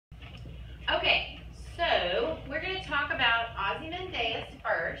Okay, so we're going to talk about Ozymandias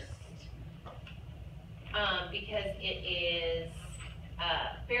first, because it is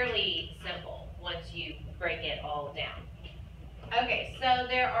fairly simple once you break it all down. Okay, so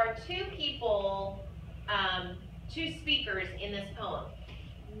there are two people, two speakers in this poem.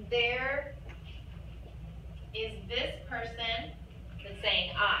 There is this person that's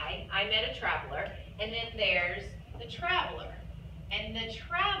saying, I met a traveler, and then there's the traveler. And the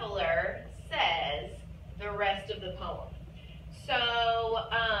traveler says the rest of the poem. So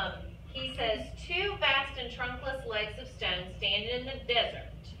he says, two vast and trunkless legs of stone stand in the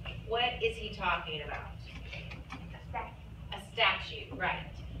desert. What is he talking about? A statue,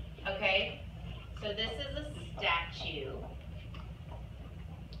 right. Okay, so this is a statue.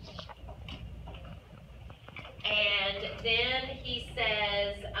 And then he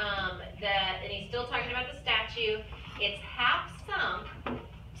says and he's still talking about the statue. It's half sunk,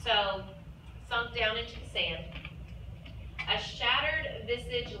 so sunk down into the sand. A shattered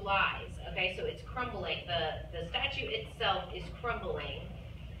visage lies. Okay, so it's crumbling. The statue itself is crumbling.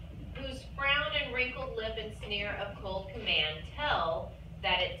 Whose frown and wrinkled lip and sneer of cold command tell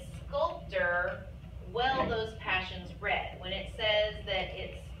that its sculptor well those passions read. When it says that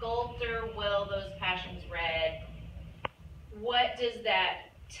its sculptor well those passions read, what does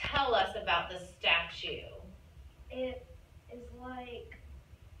that tell us about the statue? It is like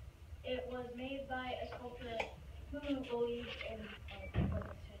it was made by a sculptor who believed in what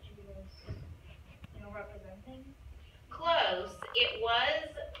the statue was, representing. Close.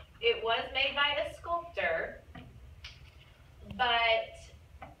 It was made by a sculptor, but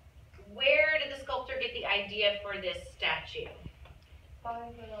where did the sculptor get the idea for this statue?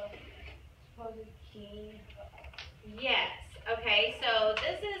 By the supposed king. Yes. Okay, so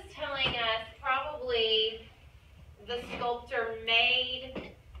this is telling us probably the sculptor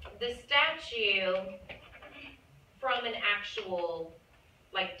made the statue from an actual,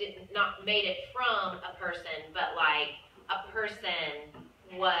 not made it from a person, but like a person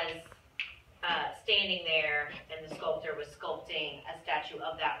was standing there and the sculptor was sculpting a statue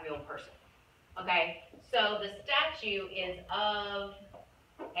of that real person. Okay, so the statue is of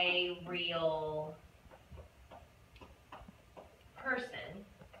a real person.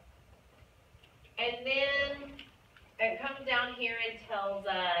 And then it comes down here and tells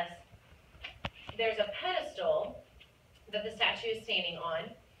us there's a pedestal that the statue is standing on.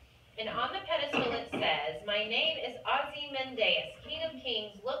 And on the pedestal it says, my name is Ozymandias, King of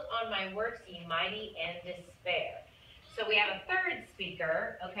Kings, look on my works, ye mighty, and despair. So we have a third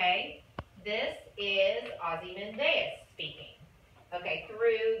speaker, okay? This is Ozymandias speaking, okay,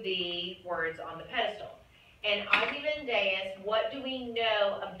 through the words on the pedestal. And Ozymandias, what do we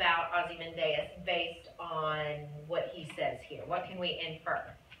know about Ozymandias based on what he says here? What can we infer?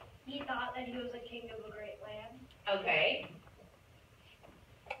 He thought that he was a king of a great land. Okay.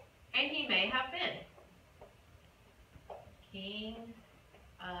 And he may have been. King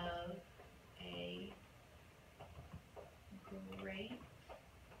of a great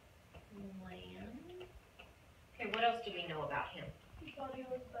land. Okay, what else do we know about him? He thought he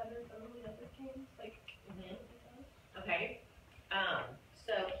was better than the other kings, Okay.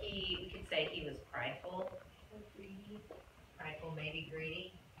 So we could say he was prideful. Or greedy. Prideful, maybe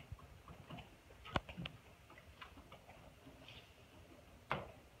greedy.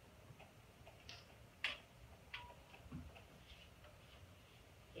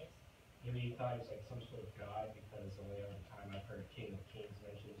 Yes. Maybe he thought he was like some sort of god, because the only other time I've heard King of Kings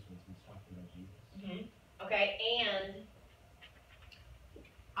mentioned is when he's talking about Jesus. Okay, and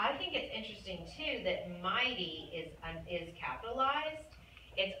I think it's interesting too that mighty is capitalized.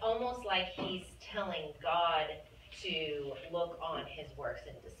 It's almost like he's telling God to look on his works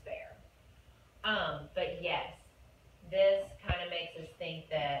in despair. But yes, this kind of makes us think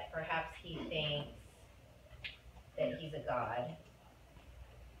that perhaps he thinks that he's a god.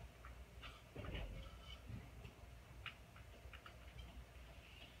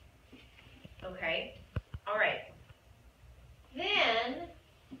 Okay, all right. Then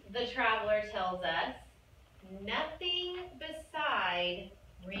the traveler tells us, nothing beside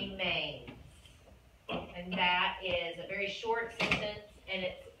remains. And that is a very short sentence, and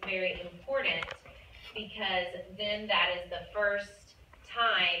it's very important because then that is the first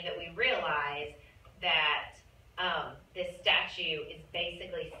time that we realize that this statue is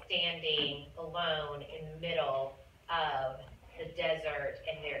basically standing alone in the middle of the desert,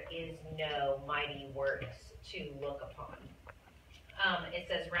 and there is no mighty works to look upon. It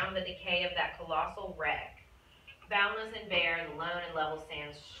says, round the decay of that colossal wreck, boundless and bare, the lone and level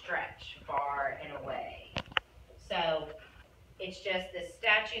sands stretch far and away. So It's just this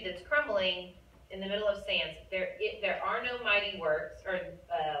statue that's crumbling in the middle of sands. There are no mighty works, or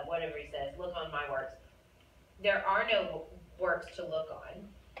whatever he says, look on my works. There are no works to look on.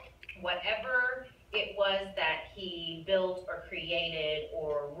 Whatever it was that he built or created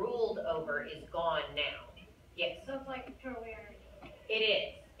or ruled over is gone now. Yes. So it's like totally irony. It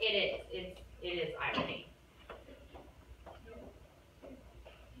is. It is irony.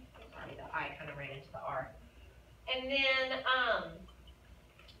 Sorry, the I kind of ran into the R. And then,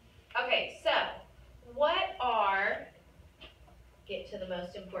 okay, so what are, get to the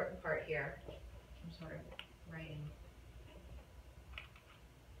most important part here. I'm sort of writing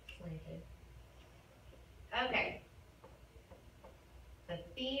slanted. Okay. The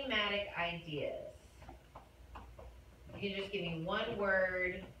thematic ideas. You can just give me one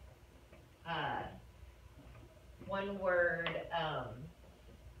word,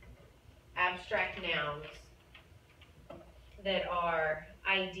 abstract nouns that are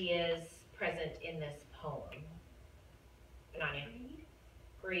ideas present in this poem. Nanya?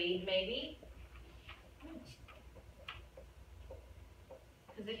 Greed, maybe?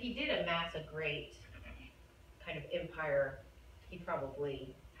 Because if he did amass a great kind of empire, he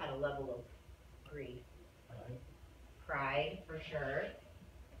probably had a level of greed. Pride, for sure.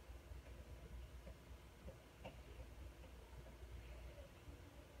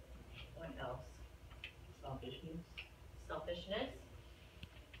 What else? Selfishness. Selfishness.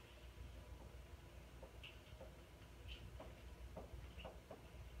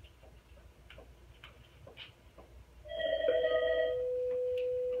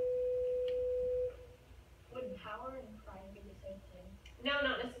 Would power and pride be the same thing? No,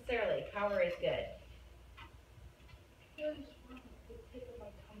 not necessarily. Power is good. Because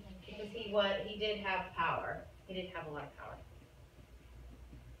he did have power. He did have a lot of power.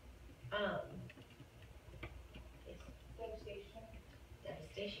 Devastation.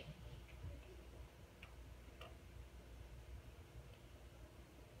 Devastation.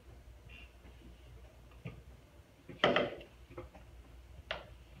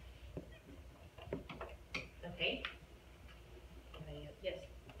 Okay. Yes.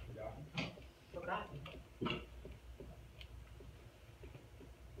 Forgotten. Forgotten.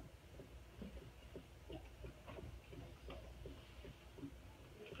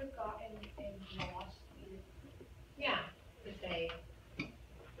 Forgotten and lost. Yeah. To say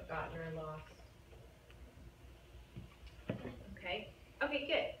forgotten or lost. Okay. Okay,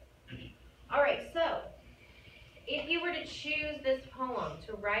 good. All right, so if you were to choose this poem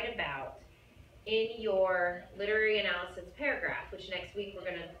to write about in your literary analysis paragraph, which next week we're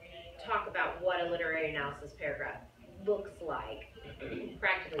going to talk about what a literary analysis paragraph looks like,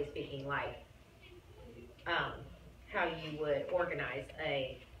 practically speaking, like how you would organize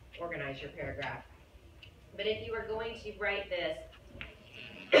your paragraph. But if you were going to write this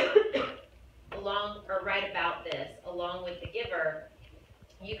write about this along with the giver,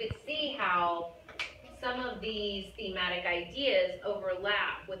 you could see how some of these thematic ideas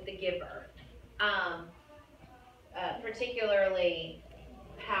overlap with the giver. Particularly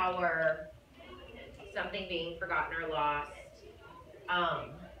power, something being forgotten or lost,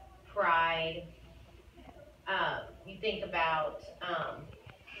 pride. You think about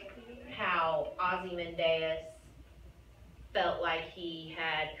how Ozymandias felt like he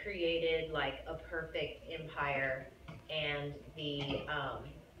had created like a perfect empire, and the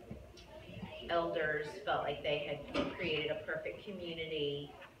elders felt like they had created a perfect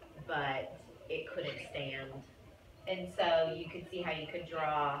community, but it couldn't stand. And so you could see how you could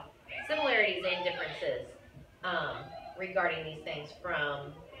draw similarities and differences regarding these things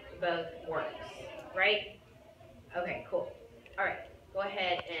from both works, right? Okay, cool. All right, go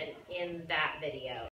ahead and end that video.